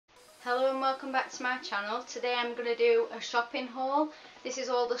Hello and welcome back to my channel. Today I'm going to do a shopping haul. This is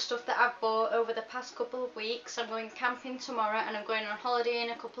all the stuff that I've bought over the past couple of weeks. I'm going camping tomorrow and I'm going on holiday in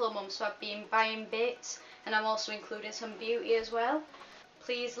a couple of months, so I've been buying bits and I'm also including some beauty as well.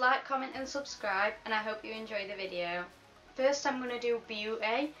 Please like, comment and subscribe, and I hope you enjoy the video. First I'm going to do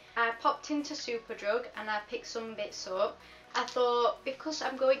beauty. I popped into Superdrug and I picked some bits up. I thought because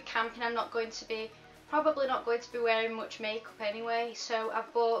I'm going camping I'm probably not going to be wearing much makeup anyway, so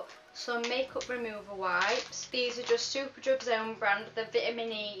I've bought some makeup remover wipes. These are just Superdrug's own brand, the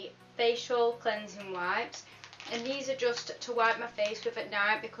Vitamin E facial cleansing wipes, and these are just to wipe my face with at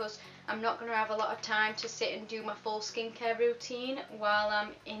night because I'm not going to have a lot of time to sit and do my full skincare routine while I'm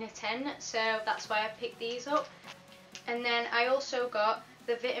in a tent, so that's why I picked these up. And then I also got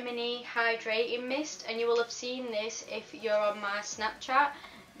the Vitamin E hydrating mist, and you will have seen this if you're on my Snapchat,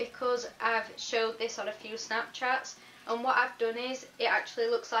 because I've showed this on a few Snapchats, and what I've done is it actually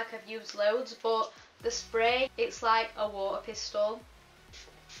looks like I've used loads, but the spray, it's like a water pistol.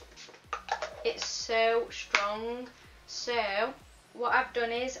 It's so strong. So what I've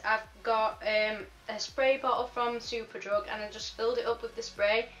done is I've got a spray bottle from Superdrug and I just filled it up with the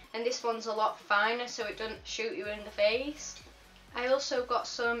spray, and this one's a lot finer so it doesn't shoot you in the face. I also got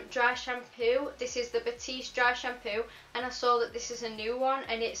some dry shampoo. This is the Batiste dry shampoo, and I saw that this is a new one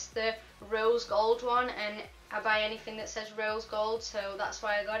and it's the rose gold one, and I buy anything that says rose gold, so that's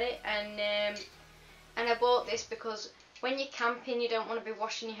why I got it. And I bought this because when you're camping you don't want to be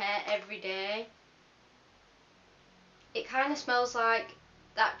washing your hair every day. It kind of smells like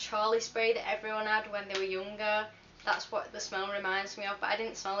that Charlie spray that everyone had when they were younger. That's what the smell reminds me of, but I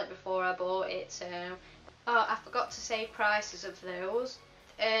didn't smell it before I bought it, so... Oh, I forgot to say prices of those.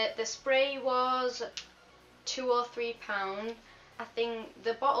 The spray was £2 or £3. I think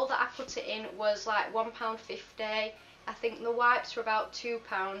the bottle that I put it in was like £1.50. I think the wipes were about £2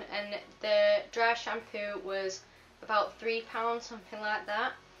 and the dry shampoo was about £3, something like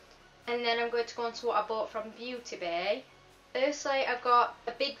that. And then I'm going to go on to what I bought from beautybay. Firstly, I've got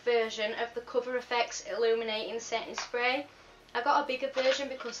a big version of the Cover FX Illuminating Setting Spray. I got a bigger version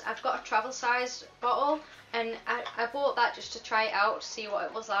because I've got a travel size bottle, and I bought that just to try it out to see what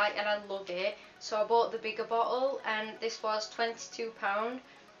it was like, and I love it, so I bought the bigger bottle, and this was £22,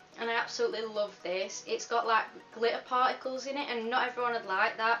 and I absolutely love this. It's got like glitter particles in it, and not everyone would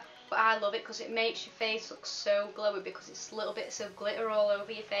like that, but I love it because it makes your face look so glowy because it's little bits of glitter all over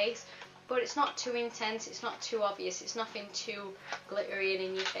your face, but it's not too intense, it's not too obvious, it's nothing too glittery and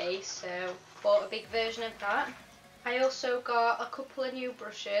in your face, so bought a big version of that. I also got a couple of new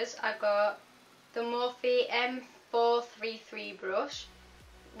brushes. I got the Morphe M433 brush,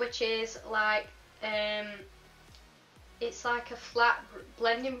 which is like it's like a flat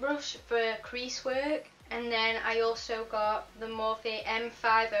blending brush for crease work. And then I also got the Morphe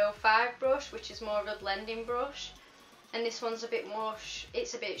M505 brush, which is more of a blending brush, and this one's a bit more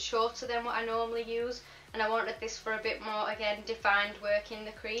it's a bit shorter than what I normally use, and I wanted this for a bit more, again, defined work in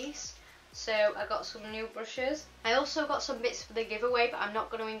the crease. So I got some new brushes. I also got some bits for the giveaway, but I'm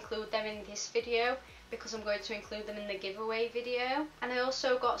not going to include them in this video because I'm going to include them in the giveaway video. And I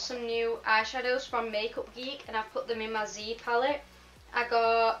also got some new eyeshadows from Makeup Geek, and I've put them in my Z palette. I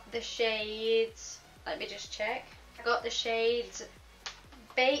got the shades, let me just check. I got the shades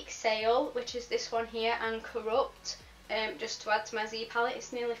Bake Sale, which is this one here, and Corrupt, just to add to my Z palette.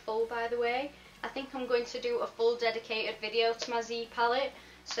 It's nearly full, by the way. I think I'm going to do a full dedicated video to my Z palette,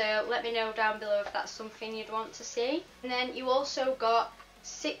 so let me know down below if that's something you'd want to see. And then you also got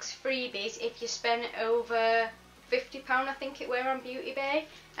 6 freebies if you spend over £50, I think it were, on beautybay,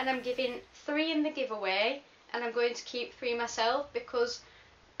 and I'm giving 3 in the giveaway, and I'm going to keep 3 myself because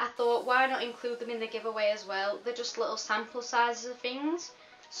I thought why not include them in the giveaway as well. They're just little sample sizes of things.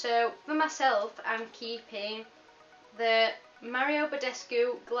 So for myself I'm keeping the Mario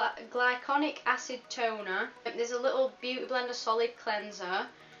Badescu Glycolic Acid Toner. There's a little Beauty Blender Solid Cleanser,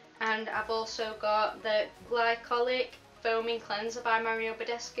 and I've also got the Glycolic Foaming Cleanser by Mario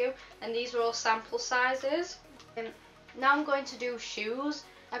Badescu, and these are all sample sizes. Now I'm going to do shoes.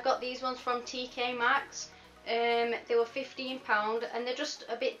 I got these ones from tkmaxx. They were £15 and they're just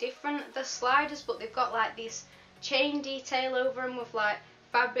a bit different. They're sliders, but they've got like this chain detail over them with like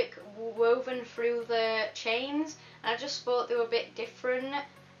fabric woven through the chains, and I just thought they were a bit different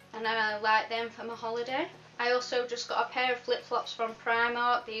and I like them for my holiday. I also just got a pair of flip-flops from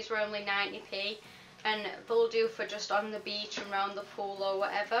Primark. These were only 90p and they'll do for just on the beach and around the pool or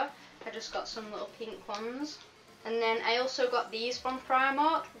whatever. I just got some little pink ones. And then I also got these from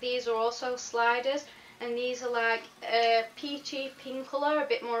Primark. These are also sliders, and these are like a peachy pink colour, a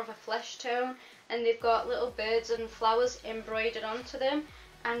bit more of a flesh tone, and they've got little birds and flowers embroidered onto them.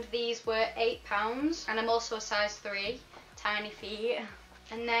 and these were £8, and I'm also a size 3, tiny feet.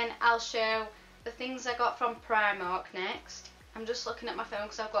 And then I'll show the things I got from Primark next. I'm just looking at my phone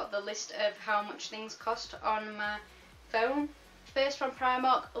because I've got the list of how much things cost on my phone. First from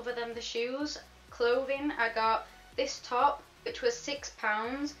Primark, other than the shoes, clothing, I got this top, which was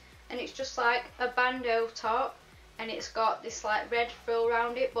 £6, and it's just like a bandeau top, and it's got this like red frill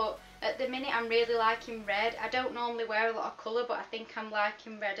around it, but at the minute I'm really liking red. I don't normally wear a lot of colour, but I think I'm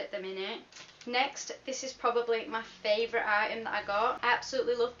liking red at the minute. Next, this is probably my favourite item that I got. I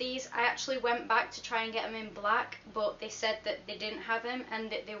absolutely love these. I actually went back to try and get them in black, but they said that they didn't have them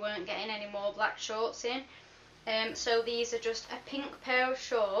and that they weren't getting any more black shorts in. So these are just a pink pair of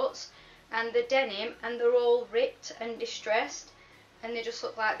shorts, and the denim, and they're all ripped and distressed, and they just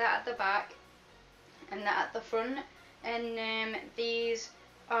look like that at the back and that at the front. And these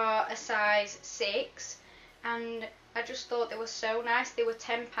are a size 6, and I just thought they were so nice. They were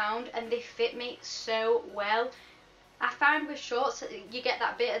 £10 and they fit me so well. I find with shorts you get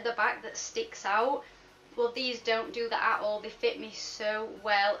that bit at the back that sticks out. Well, these don't do that at all. They fit me so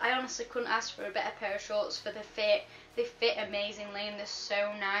well. I honestly couldn't ask for a better pair of shorts for the fit. They fit amazingly and they're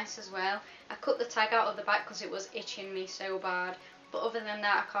so nice as well. I cut the tag out of the back because it was itching me so bad. But other than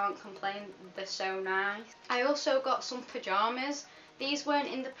that, I can't complain. They're so nice. I also got some pyjamas. These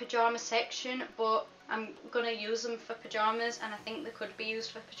weren't in the pyjama section, but I'm going to use them for pyjamas, and I think they could be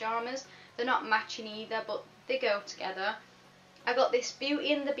used for pyjamas. They're not matching either, but they go together. I got this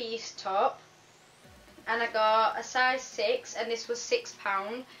Beauty and the Beast top, and I got a size 6, and this was £6,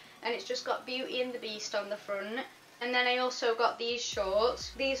 and it's just got Beauty and the Beast on the front. And then I also got these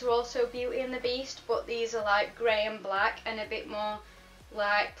shorts. These were also Beauty and the Beast, but these are like grey and black and a bit more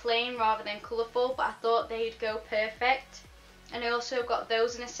like plain rather than colourful, but I thought they'd go perfect. And I also got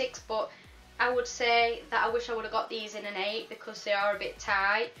those in a 6, but I would say that I wish I would have got these in an 8 because they are a bit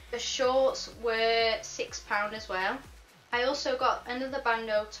tight. The shorts were £6 as well. I also got another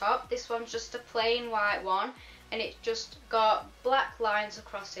bandeau top. This one's just a plain white one, and it just got black lines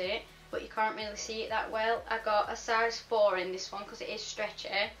across it, but you can't really see it that well. I got a size 4 in this one because it is stretchy,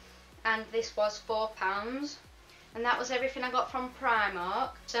 and this was £4. And that was everything I got from Primark.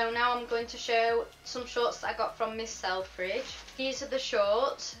 So now I'm going to show some shorts that I got from Missselfridge. These are the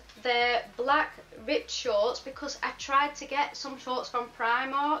shorts. They're black ripped shorts because I tried to get some shorts from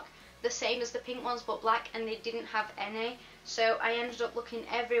Primark, the same as the pink ones but black, and they didn't have any. So I ended up looking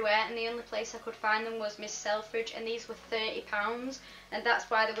everywhere, and the only place I could find them was Missselfridge, and these were £30, and that's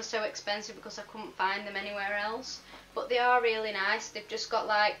why they were so expensive, because I couldn't find them anywhere else. But they are really nice. They've just got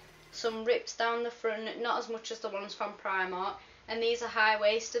like some rips down the front, not as much as the ones from Primark, and these are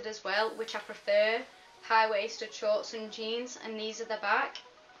high-waisted as well, which I prefer, high-waisted shorts and jeans. And these are the back,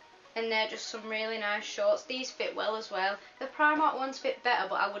 and they're just some really nice shorts. These fit well as well. The Primark ones fit better,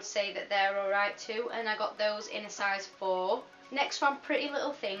 but I would say that they're alright too, and I got those in a size 4. Next from Pretty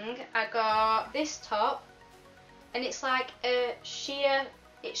Little Thing, I got this top, and it's like a sheer,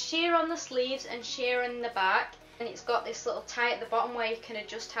 it's sheer on the sleeves and sheer in the back, and it's got this little tie at the bottom where you can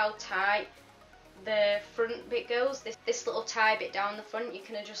adjust how tight the front bit goes. This little tie bit down the front, you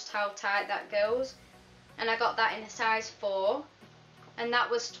can adjust how tight that goes, and I got that in a size 4, and that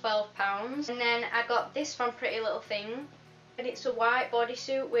was £12. And then I got this from Pretty Little Thing, and it's a white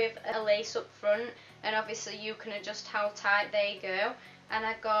bodysuit with a lace up front, and obviously you can adjust how tight they go, and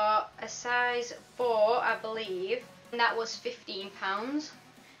I got a size 4 I believe, and that was £15.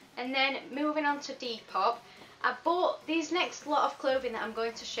 And then moving on to Depop, I bought these next lot of clothing that I'm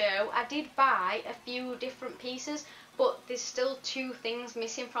going to show. I did buy a few different pieces, but there's still 2 things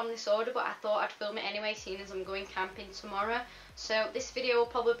missing from this order, but I thought I'd film it anyway, seeing as I'm going camping tomorrow. So this video will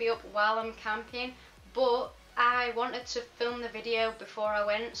probably be up while I'm camping, but I wanted to film the video before I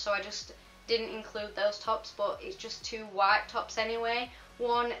went, so I just didn't include those tops. But it's just 2 white tops anyway.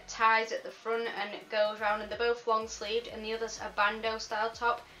 One ties at the front and it goes round, and they're both long sleeved, and the other's a bandeau style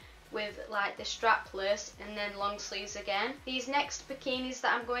top with like the strapless and then long sleeves again. These next bikinis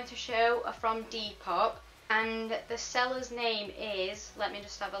that I'm going to show are from Depop, and the seller's name is, let me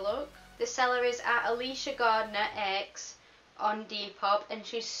just have a look. The seller is at Alicia Gardner X on Depop, and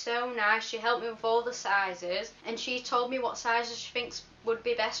she's so nice. She helped me with all the sizes, and she told me what sizes she thinks would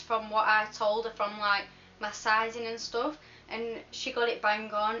be best from what I told her from like my sizing and stuff, and she got it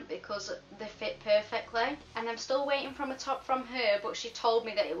bang on because they fit perfectly. And I'm still waiting from a top from her, but she told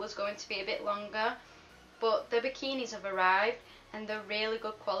me that it was going to be a bit longer. But the bikinis have arrived, and they're really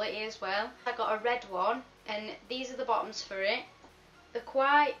good quality as well. I got a red one, and these are the bottoms for it. They're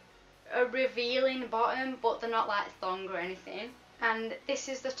quite a revealing bottom, but they're not like thong or anything. And this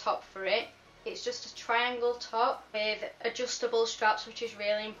is the top for it, It's just a triangle top with adjustable straps, which is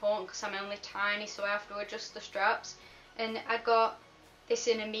really important because I'm only tiny, so I have to adjust the straps. And I got this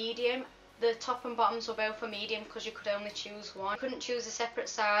in a medium. The top and bottoms were both a medium because you could only choose one. You couldn't choose a separate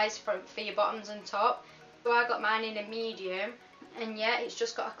size for your bottoms and top. So I got mine in a medium, and yeah, it's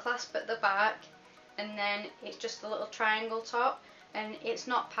just got a clasp at the back, and then it's just a little triangle top, and it's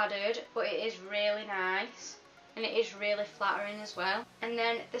not padded, but it is really nice, and it is really flattering as well. And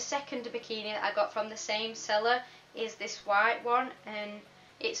then the second bikini that I got from the same seller is this white one, and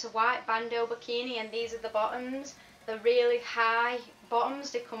it's a white bandeau bikini, and these are the bottoms. They're really high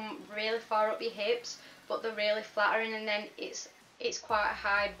bottoms, they come really far up your hips, but they're really flattering, and then it's quite a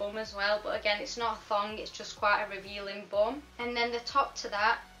high bum as well, but again, it's not a thong, it's just quite a revealing bum. And then the top to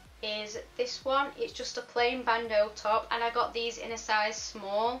that is this one. It's just a plain bandeau top, and I got these in a size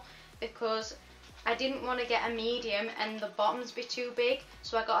small because I didn't want to get a medium and the bottoms be too big,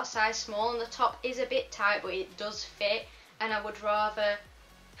 so I got a size small, and the top is a bit tight, but it does fit, and I would rather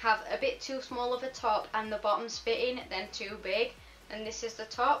have a bit too small of a top and the bottoms fitting than too big. And this is the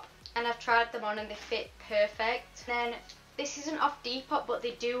top, and I've tried them on and they fit perfect. Then this isn't off Depop, but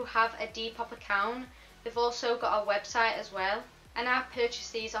they do have a Depop account. They've also got a website as well, and I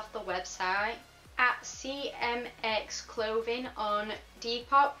purchased these off the website at tkmaxx clothing on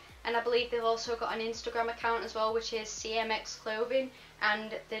Depop, and I believe they've also got an Instagram account as well, which is tkmaxx clothing,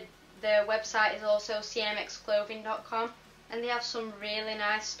 and the website is also tkmaxxclothing.com, and they have some really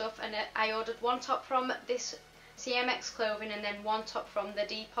nice stuff. And I ordered one top from this tkmaxx clothing and then one top from the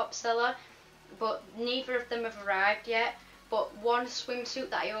Depop seller, but neither of them have arrived yet. But one swimsuit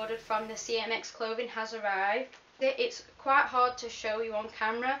that I ordered from the tkmaxx clothing has arrived. It's quite hard to show you on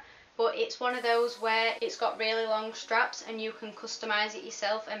camera, but it's one of those where it's got really long straps and you can customise it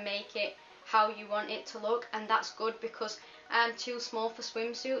yourself and make it how you want it to look, and that's good because I'm too small for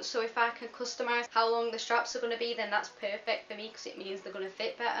swimsuits, so if I can customise how long the straps are going to be, then that's perfect for me because it means they're going to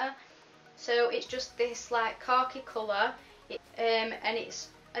fit better. So it's just this like khaki colour, and it's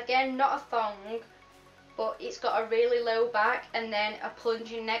again not a thong, but it's got a really low back and then a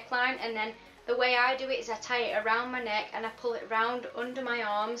plunging neckline, and then the way I do it is I tie it around my neck and I pull it round under my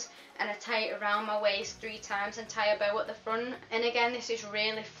arms and I tie it around my waist 3 times and tie a bow at the front. And again, this is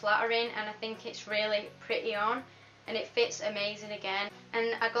really flattering and I think it's really pretty on, and it fits amazing again.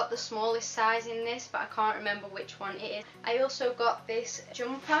 And I got the smallest size in this, but I can't remember which one it is. I also got this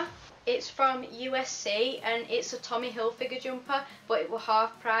jumper. It's from USC and it's a Tommy Hilfiger jumper, but it was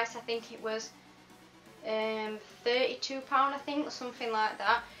half price. I think it was £32, I think, or something like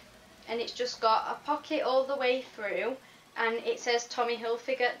that. And it's just got a pocket all the way through, and it says Tommy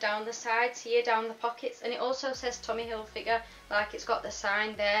Hilfiger down the sides here, down the pockets, and it also says Tommy Hilfiger, like it's got the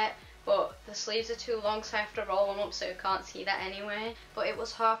sign there, but the sleeves are too long, so I have to roll them up so you can't see that anyway. But it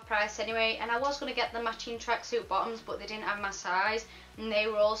was half price anyway, and I was going to get the matching tracksuit bottoms, but they didn't have my size, and they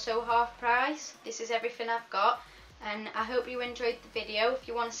were also half price. This is everything I've got, and I hope you enjoyed the video. If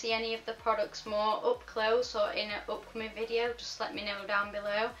you want to see any of the products more up close or in an upcoming video, just let me know down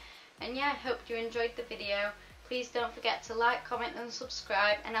below. And yeah, I hope you enjoyed the video. Please don't forget to like, comment and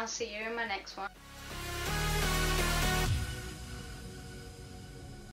subscribe, and I'll see you in my next one.